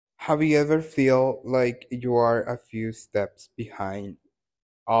Have you ever feel like you are a few steps behind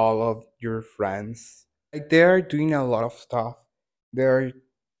all of your friends? Like they're doing a lot of stuff. They're,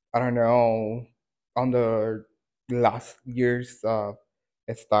 I don't know, on the last year's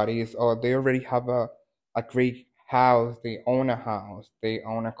studies, or they already have a great house. They own a house. They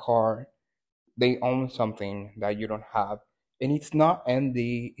own a car. They own something that you don't have. And it's not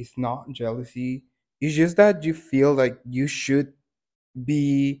envy. It's not jealousy. It's just that you feel like you should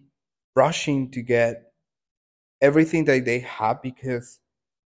be rushing to get everything that they have because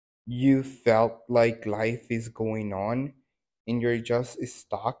you felt like life is going on and you're just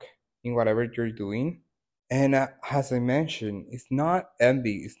stuck in whatever you're doing. And as I mentioned, it's not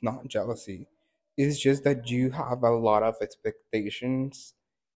envy, it's not jealousy. It's just that you have a lot of expectations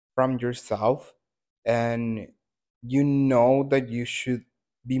from yourself, and you know that you should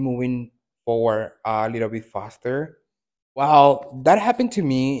be moving forward a little bit faster. Well, that happened to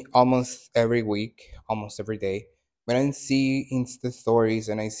me almost every week, almost every day. When I see Insta stories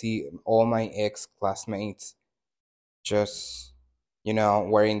and I see all my ex classmates just,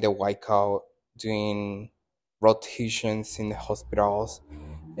 wearing the white coat, doing rotations in the hospitals,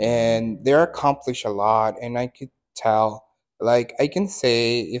 and they accomplish a lot, and I could tell, like, I can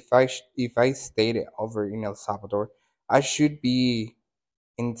say if I stayed over in El Salvador, I should be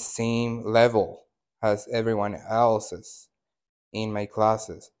in the same level as everyone else's in my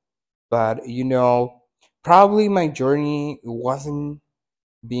classes. But probably my journey wasn't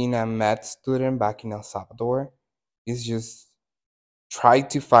being a med student back in El Salvador. It's just try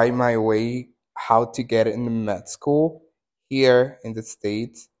to find my way how to get in the med school here in the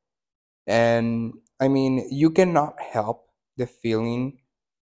States. And I mean, you cannot help the feeling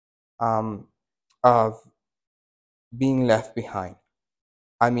um, of being left behind.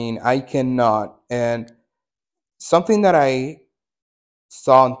 I mean, I cannot. And something that I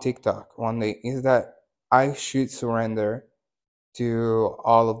saw on TikTok one day is that I should surrender to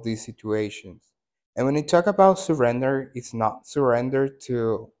all of these situations. And when you talk about surrender, it's not surrender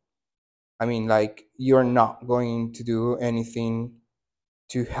to, I mean, like you're not going to do anything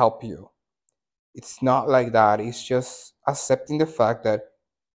to help you. It's not like that. It's just accepting the fact that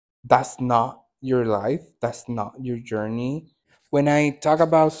that's not your life, that's not your journey. When I talk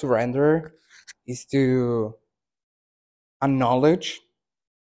about surrender, is to acknowledge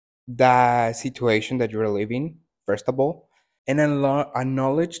the situation that you're living, first of all, and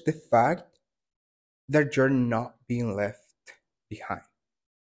acknowledge the fact that you're not being left behind.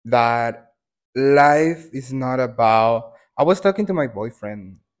 That life is not about. I was talking to my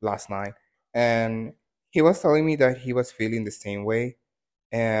boyfriend last night, and he was telling me that he was feeling the same way.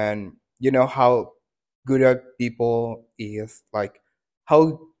 And you know how good at people is, like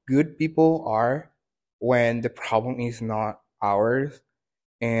how good people are when the problem is not ours,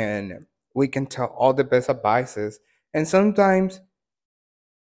 and we can tell all the best advices. And sometimes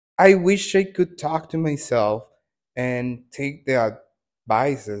I wish I could talk to myself and take the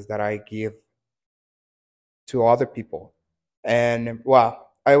advices that I give to other people. And well,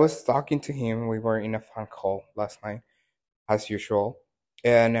 I was talking to him. We were in a phone call last night, as usual,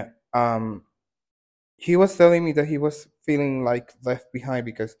 and he was telling me that he was feeling like left behind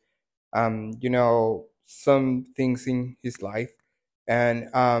because, some things in his life, and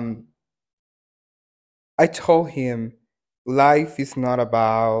I told him, life is not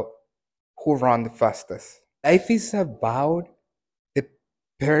about who run the fastest. Life is about the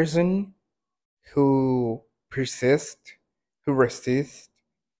person who persists, who resists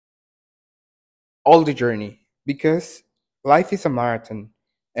all the journey. Because life is a marathon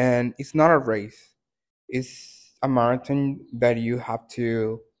and it's not a race. It's a marathon that you have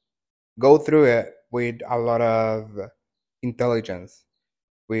to go through it with a lot of intelligence.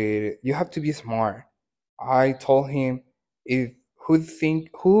 With you have to be smart. I told him, if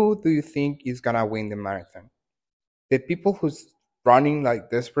who do you think is gonna win the marathon? The people who's running, like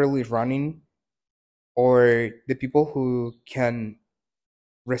desperately running, or the people who can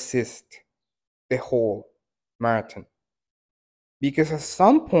resist the whole marathon? Because at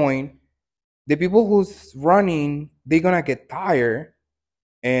some point, the people who's running, they're gonna get tired.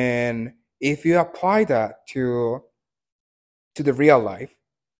 And if you apply that to the real life,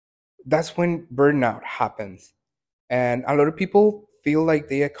 that's when burnout happens. And a lot of people feel like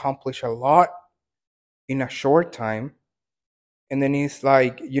they accomplish a lot in a short time. And then it's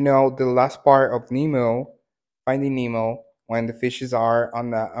like, the last part of Nemo, Finding Nemo, when the fishes are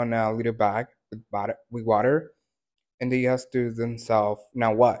on a little bag with water, and they ask to themselves,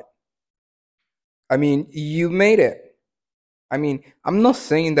 now what? I mean, you made it. I mean, I'm not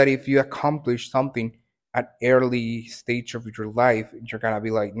saying that if you accomplish something, at early stage of your life, you're gonna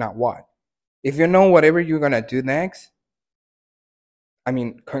be like, now what? If you know whatever you're gonna do next, I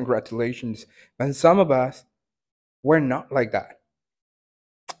mean, congratulations. But some of us, we're not like that.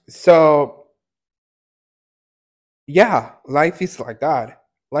 So yeah, life is like that.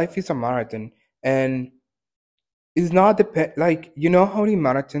 Life is a marathon, and it's not depend. Like, you know how in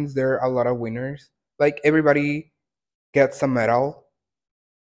marathons there are a lot of winners. Like everybody gets a medal.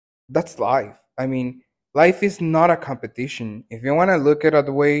 That's life. I mean, life is not a competition. If you want to look at it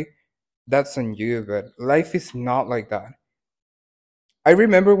that way, that's on you. But life is not like that. I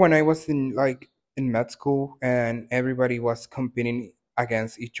remember when I was in med school and everybody was competing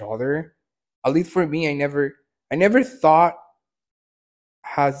against each other. At least for me, I never thought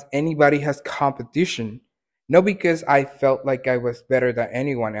has anybody has competition. Not because I felt like I was better than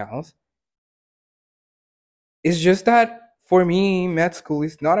anyone else. It's just that for me, med school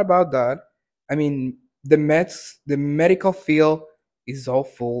is not about that. I mean, the medical field is all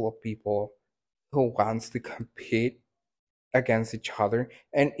full of people who wants to compete against each other.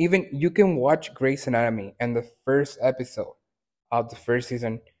 And even you can watch Grey's Anatomy and the first episode of the first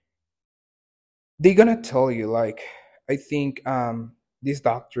season, they're gonna tell you like, I think this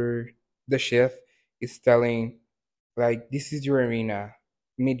doctor, the chef, is telling like, this is your arena,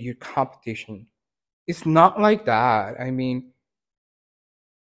 meet your competition. It's not like that. I mean,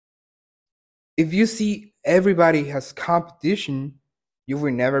 if you see everybody has competition, you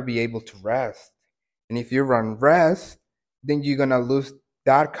will never be able to rest. And if you run rest, then you're gonna lose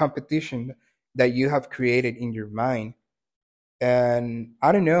that competition that you have created in your mind. And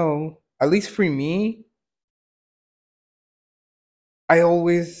I don't know, at least for me, I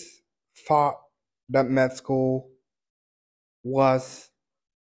always thought that med school was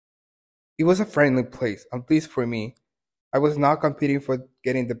it was a friendly place, at least for me. I was not competing for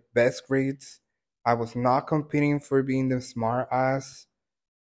getting the best grades. I was not competing for being the smart ass.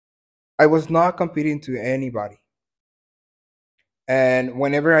 I was not competing to anybody. And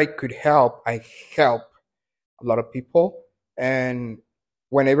whenever I could help, I help a lot of people. And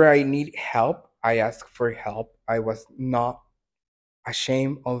whenever I need help, I ask for help. I was not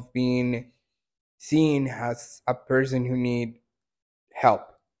ashamed of being seen as a person who need help.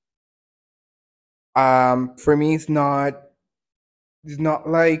 For me, it's not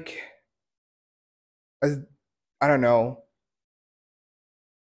like as I don't know.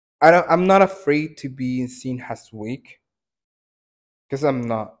 I'm not afraid to be seen as weak because I'm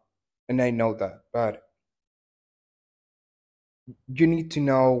not, and I know that. But you need to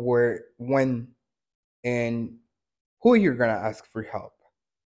know where, when, and who you're gonna ask for help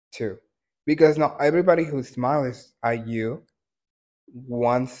to, because not everybody who smiles at you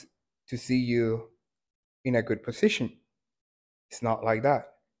wants to see you in a good position. It's not like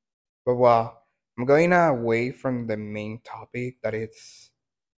that. But well, I'm going away from the main topic that it's.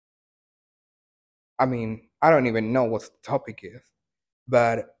 I mean, I don't even know what the topic is,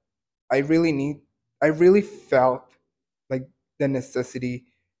 but I really need. I really felt like the necessity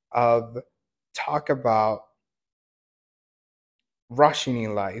of talk about rushing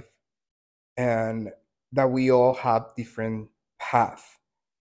in life, and that we all have different paths,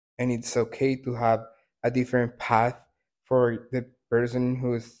 and it's okay to have a different path for the person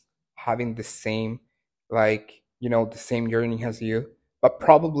who's having the same, like, the same journey as you, but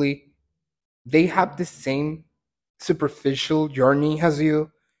probably they have the same superficial journey as you,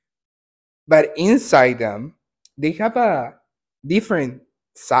 but inside them they have a different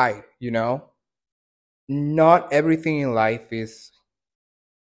side. Not everything in life is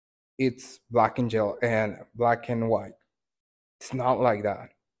it's black and gel and black and white. It's not like that.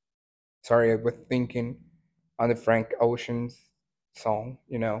 Sorry, I was thinking on the Frank Ocean's song.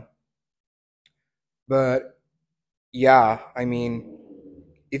 But yeah, I mean,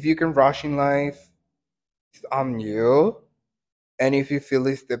 if you can rush in life, it's on you. And if you feel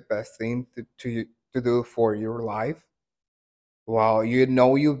it's the best thing to do for your life, well, you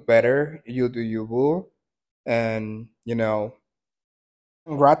know you better, you do you will. And,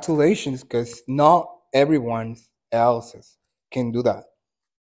 congratulations, because not everyone else can do that.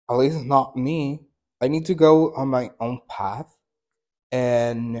 At least not me. I need to go on my own path,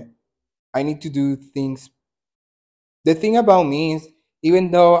 and I need to do things. The thing about me is,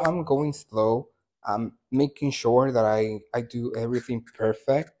 even though I'm going slow, I'm making sure that I do everything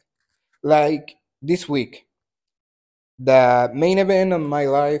perfect. Like this week, the main event of my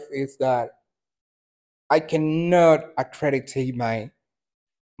life is that I cannot accreditate my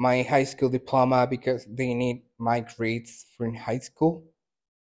high school diploma because they need my grades from high school.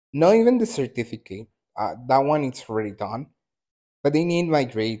 Not even the certificate. That one is already done, but they need my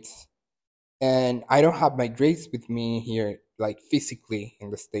grades. and I don't have my grades with me here, like physically in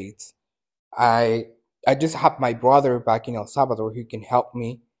the States. I I just have my brother back in El Salvador who can help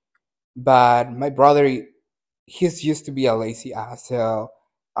me, but my brother, he's used to be a lazy ass, so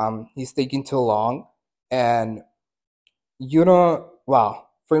he's taking too long, and you know, well,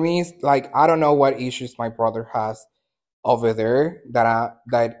 for me, it's like I don't know what issues my brother has over there that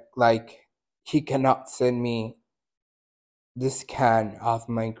like he cannot send me the scan of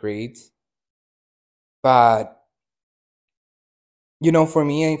my grades, but for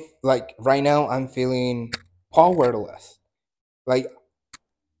me, like right now, I'm feeling powerless. Like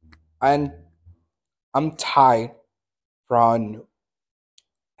I'm I'm tired from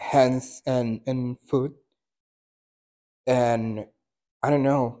hands and foot, and I don't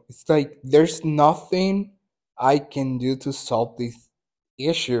know. It's like there's nothing I can do to solve this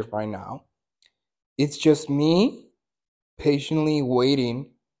issue right now. It's just me patiently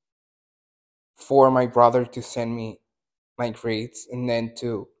waiting for my brother to send me my grades and then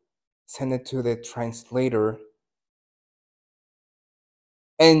to send it to the translator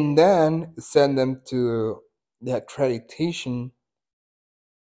and then send them to the accreditation,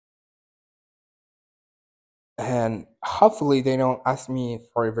 and hopefully they don't ask me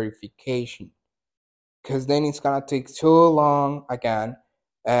for a verification because then it's gonna take too long again,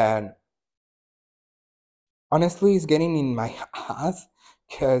 and honestly it's getting in my ass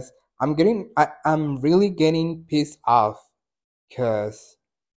because I'm really getting pissed off because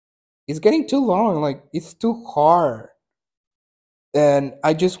it's getting too long, like it's too hard, and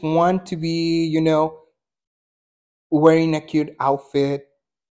I just want to be, wearing a cute outfit,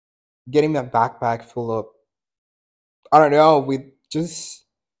 getting my backpack full of, I don't know, with just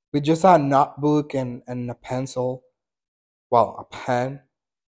a notebook and a pencil, well, a pen.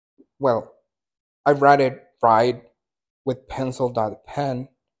 Well, I write it right with pencil, not pen,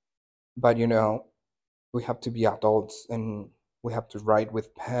 but we have to be adults and we have to write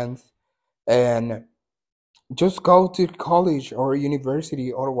with pens and just go to college or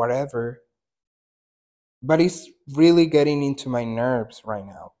university or whatever. But it's really getting into my nerves right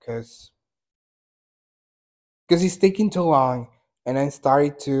now because it's taking too long, and I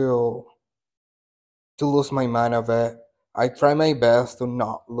started to lose my mind of it. I try my best to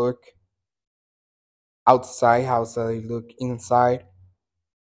not look outside how I look inside,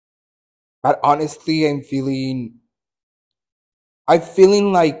 but honestly, I'm feeling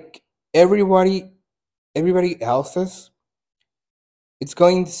like everybody everybody else's, it's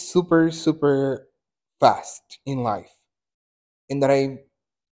going super super fast in life, and that I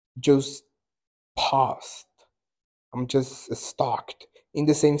just paused. I'm just stuck in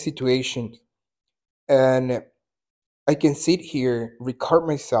the same situation, and I can sit here, record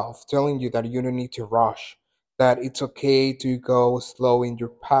myself telling you that you don't need to rush, that it's okay to go slow in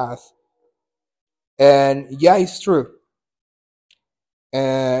your path. And yeah, it's true.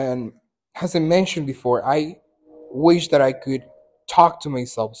 And as I mentioned before, I wish that I could talk to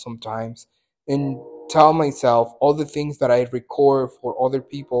myself sometimes and tell myself all the things that I record for other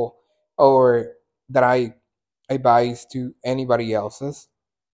people or that I advise to anybody else's.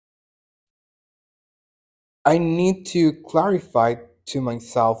 I need to clarify to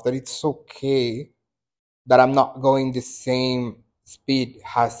myself that it's okay that I'm not going the same speed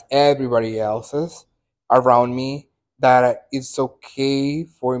as everybody else's around me, that it's okay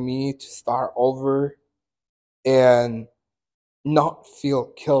for me to start over and not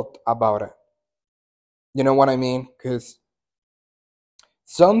feel guilt about it. You know what I mean? Because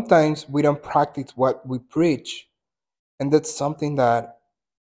sometimes we don't practice what we preach, and that's something that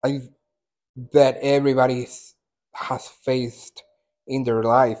I bet has faced in their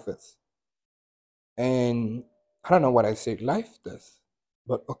lives. And I don't know what I say life does,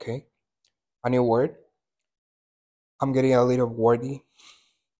 but okay, a new word. I'm getting a little wordy.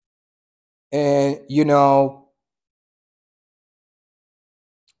 And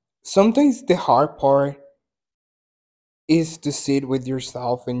sometimes the hard part is to sit with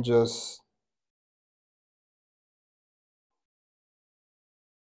yourself and just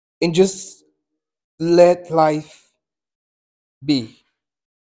let life be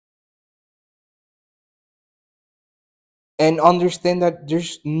and understand that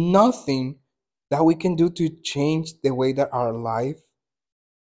there's nothing that we can do to change the way that our life.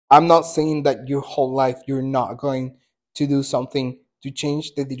 I'm not saying that your whole life you're not going to do something to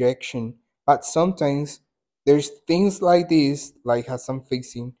change the direction, but sometimes there's things like this, like as I'm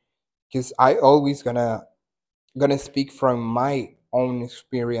facing, because I always gonna speak from my own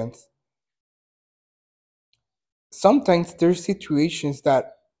experience. Sometimes there's situations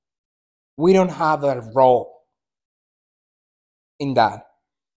that we don't have a role in that.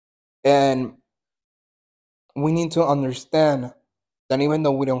 And we need to understand that even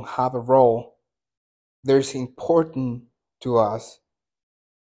though we don't have a role, there's important to us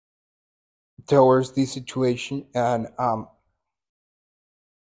towards this situation, and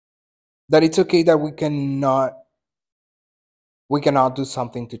that it's okay that we cannot do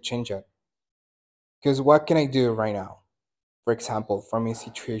something to change it. Because what can I do right now? For example, from a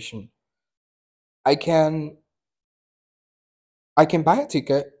situation, I can I can buy a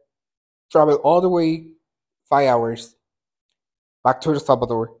ticket, travel all the way 5 hours back to El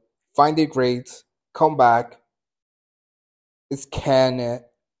Salvador, find the grades, come back, scan it,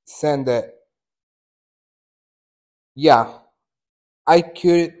 send it. Yeah, I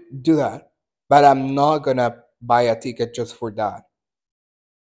could do that, but I'm not gonna buy a ticket just for that.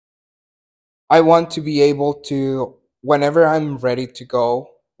 I want to be able to, whenever I'm ready to go,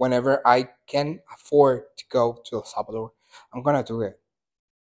 whenever I can afford to go to El Salvador, I'm gonna do it,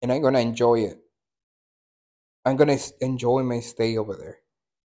 and I'm gonna enjoy it. I'm gonna enjoy my stay over there.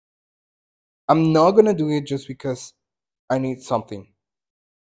 I'm not gonna do it just because I need something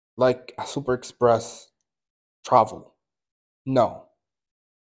like a super express travel. No,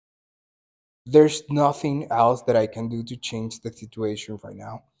 there's nothing else that I can do to change the situation right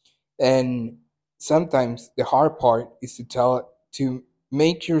now. And sometimes the hard part is to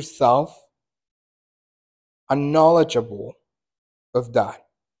make yourself knowledgeable of that,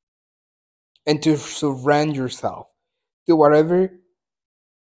 and to surrender yourself to whatever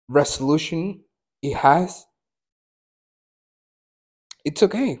resolution it has. It's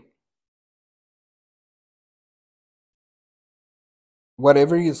okay.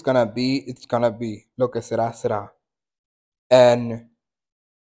 Whatever it's gonna be, it's gonna be. Lo que será, será. And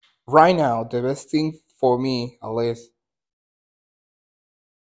right now, the best thing for me, at least,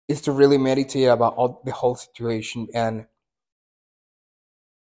 is to really meditate about the whole situation, and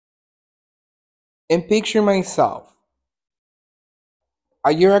picture myself.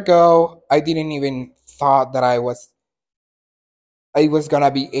 A year ago, I didn't even thought that I was gonna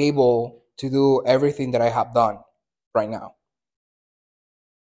be able to do everything that I have done right now.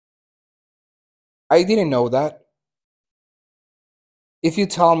 I didn't know that. If you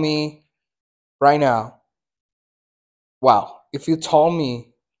tell me right now, wow, if you told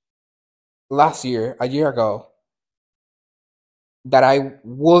me last year, a year ago, that I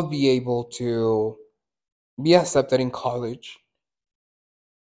would be able to be accepted in college,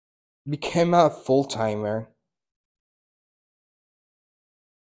 became a full timer,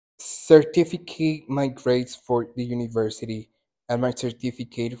 certificate my grades for the university, and my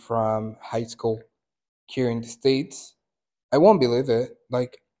certificate from high school here in the States, I won't believe it.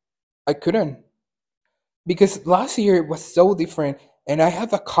 Like, I couldn't. Because last year it was so different, and I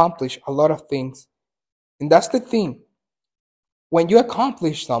have accomplished a lot of things. And that's the thing. When you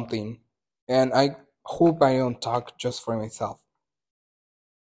accomplish something, and I hope I don't talk just for myself,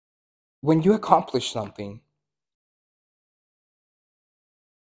 when you accomplish something,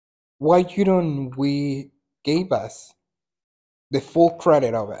 why you don't we gave us the full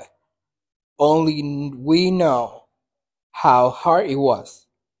credit of it? Only we know how hard it was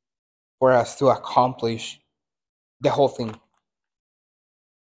for us to accomplish the whole thing.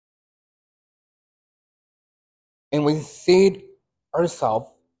 And we see ourselves,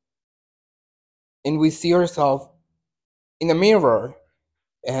 and we see ourselves in the mirror,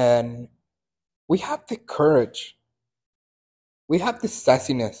 and we have the courage, we have the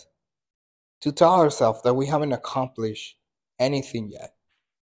sassiness to tell ourselves that we haven't accomplished anything yet.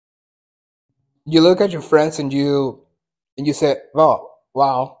 You look at your friends, and you say, "Well,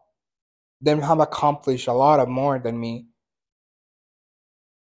 wow, they have accomplished a lot of more than me."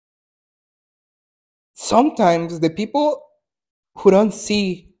 Sometimes the people who don't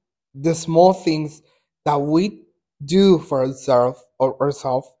see the small things that we do for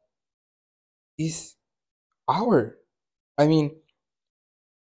ourselves is our. I mean,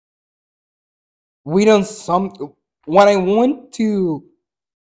 we don't some. What I want to,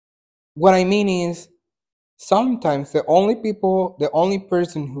 what I mean is, sometimes the only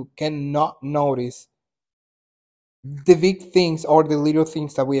person who cannot notice the big things or the little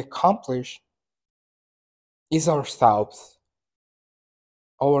things that we accomplish is ourselves.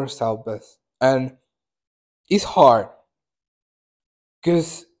 And it's hard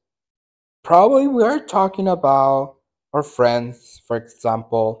because probably we are talking about our friends, for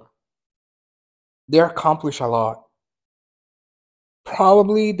example. They accomplish a lot.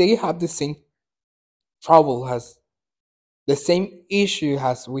 Probably they have the same trouble as the same issue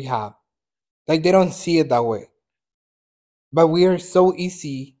as we have. Like, they don't see it that way. But we are so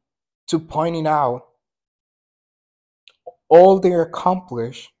easy to pointing out all they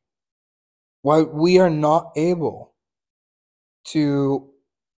accomplish while we are not able to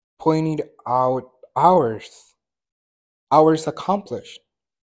point it out ours accomplished.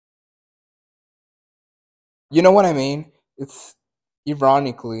 You know what I mean? It's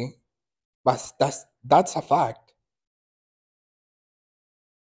ironically, but that's a fact.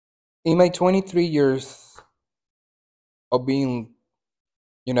 In my 23 years of being,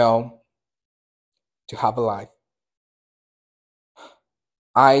 you know, to have a life,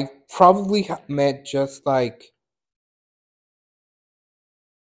 I probably have met just like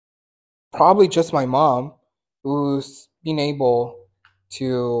probably just my mom, who's been able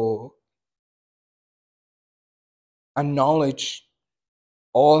to acknowledge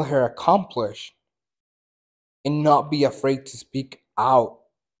all her accomplished and not be afraid to speak out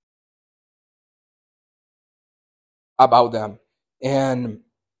about them. And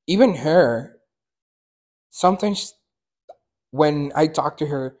even her, sometimes when I talk to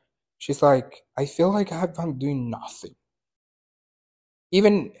her, she's like, I feel like I'm doing nothing.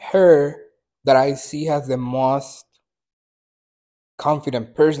 Even her, that I see as the most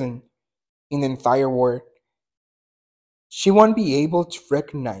confident person in the entire world, she won't be able to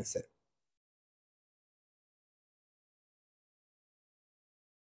recognize it.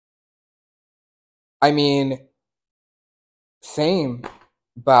 I mean, same,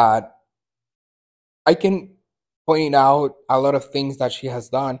 but I can point out a lot of things that she has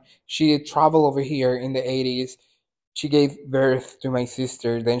done. She traveled over here in the 80s. She gave birth to my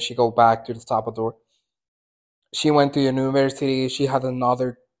sister, then she go back to El Salvador. She went to university. She had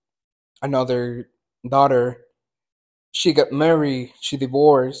another daughter. She got married. She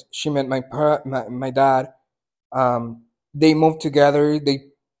divorced. She met my dad. They moved together.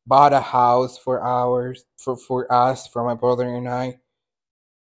 They bought a house for us, for my brother and I.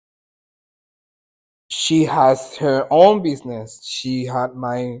 She has her own business. She had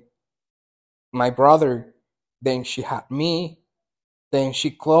my brother, then she had me, then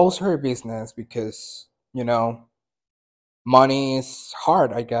she closed her business because, you know, money is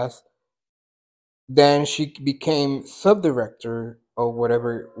hard, I guess. Then she became sub-director or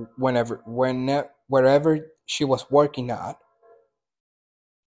whatever, wherever she was working at.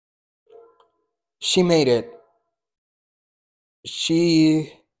 She made it.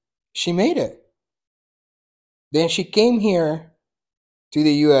 She she made it. Then she came here to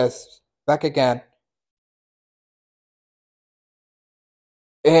the US back again,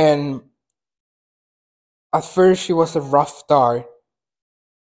 and at first she was a rough start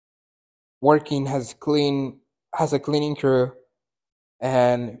working as a cleaning crew,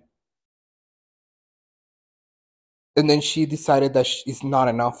 and then she decided that it's not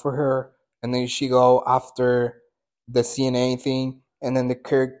enough for her, and then she go after the CNA thing, and then the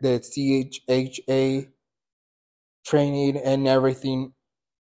CHHA training and everything.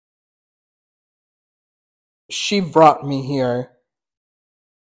 She brought me here.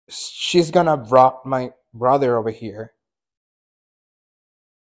 She's gonna brought my brother over here.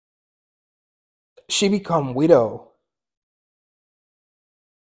 She become widow.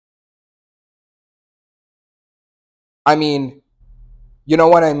 I mean, you know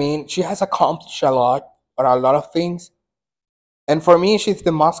what I mean? She has accomplished a lot or a lot of things. And for me, she's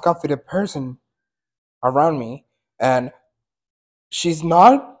the most confident person around me. And she's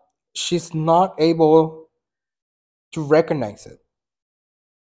not she's not able to recognize it.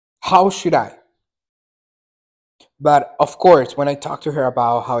 How should I? But of course, when I talk to her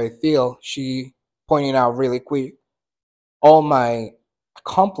about how I feel, she pointed out really quick all my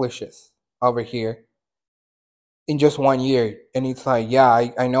accomplishes over here in just 1 year. And it's like, yeah,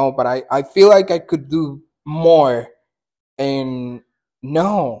 I know, but I feel like I could do more. And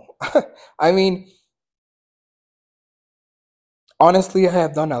no, I mean, honestly, I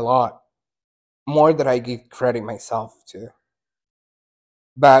have done a lot more than I give credit myself to.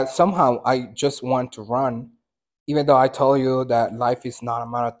 But somehow I just want to run, even though I told you that life is not a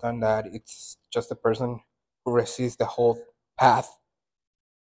marathon, that it's just a person who resists the whole path.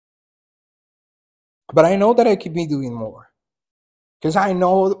 But I know that I could be doing more because I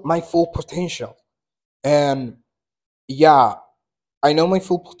know my full potential. And yeah, I know my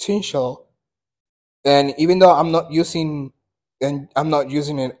full potential. And even though I'm not using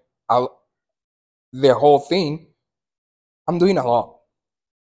it out the whole thing, I'm doing a lot.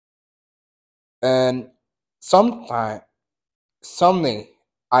 And sometime, someday,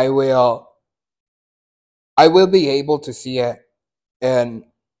 I will I will be able to see it and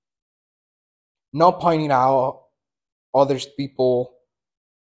not pointing out others people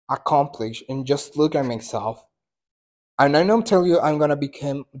accomplish and just look at myself. And I don't tell you I'm gonna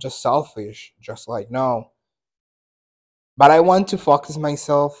become just selfish, just like no. But I want to focus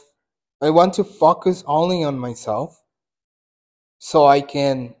myself I want to focus only on myself so I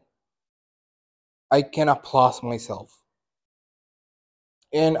can applaud myself.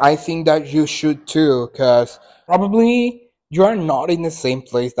 And I think that you should too, because probably you are not in the same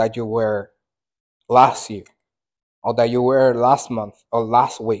place that you were last year, or that you were last month, or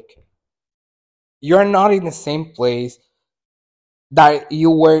last week. You are not in the same place that you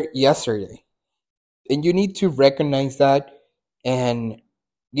were yesterday. And you need to recognize that and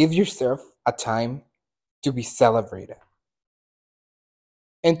give yourself a time to be celebrated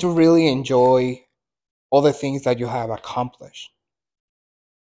and to really enjoy all the things that you have accomplished.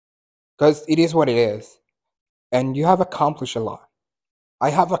 Because it is what it is. And you have accomplished a lot. I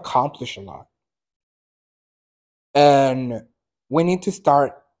have accomplished a lot. And we need to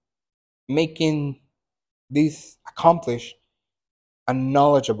start making this accomplished and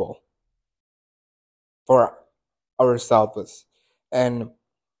knowledgeable for ourselves. And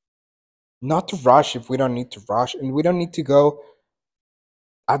not to rush if we don't need to rush. And we don't need to go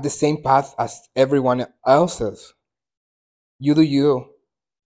at the same path as everyone else's. You do you.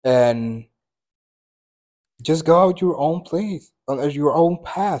 And just go out your own place, on your own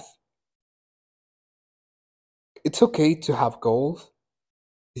path. It's okay to have goals.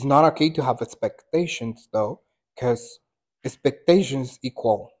 It's not okay to have expectations, though, because expectations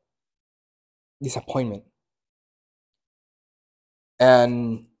equal disappointment.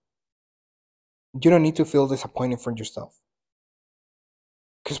 And you don't need to feel disappointed for yourself.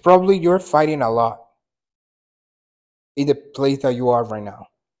 Because probably you're fighting a lot in the place that you are right now.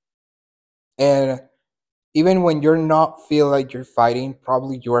 And even when you're not feel like you're fighting,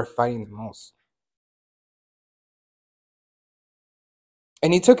 probably you are fighting the most.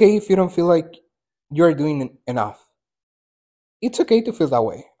 And it's okay if you don't feel like you're doing enough. It's okay to feel that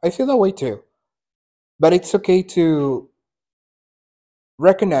way. I feel that way too. But it's okay to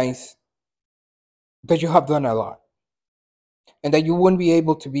recognize that you have done a lot and that you wouldn't be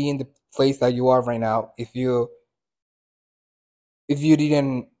able to be in the place that you are right now if you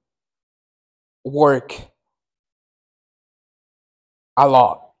didn't work a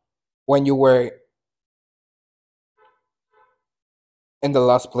lot when you were in the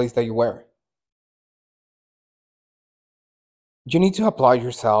last place that you were. You need to apply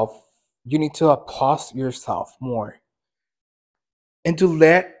yourself. You need to applaud yourself more and to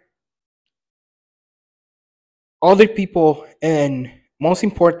let other people, and most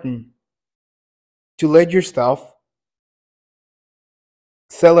important, to let yourself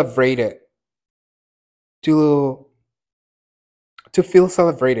celebrate it, to feel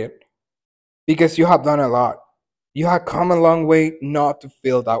celebrated because you have done a lot. You have come a long way not to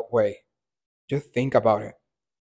feel that way. Just think about it.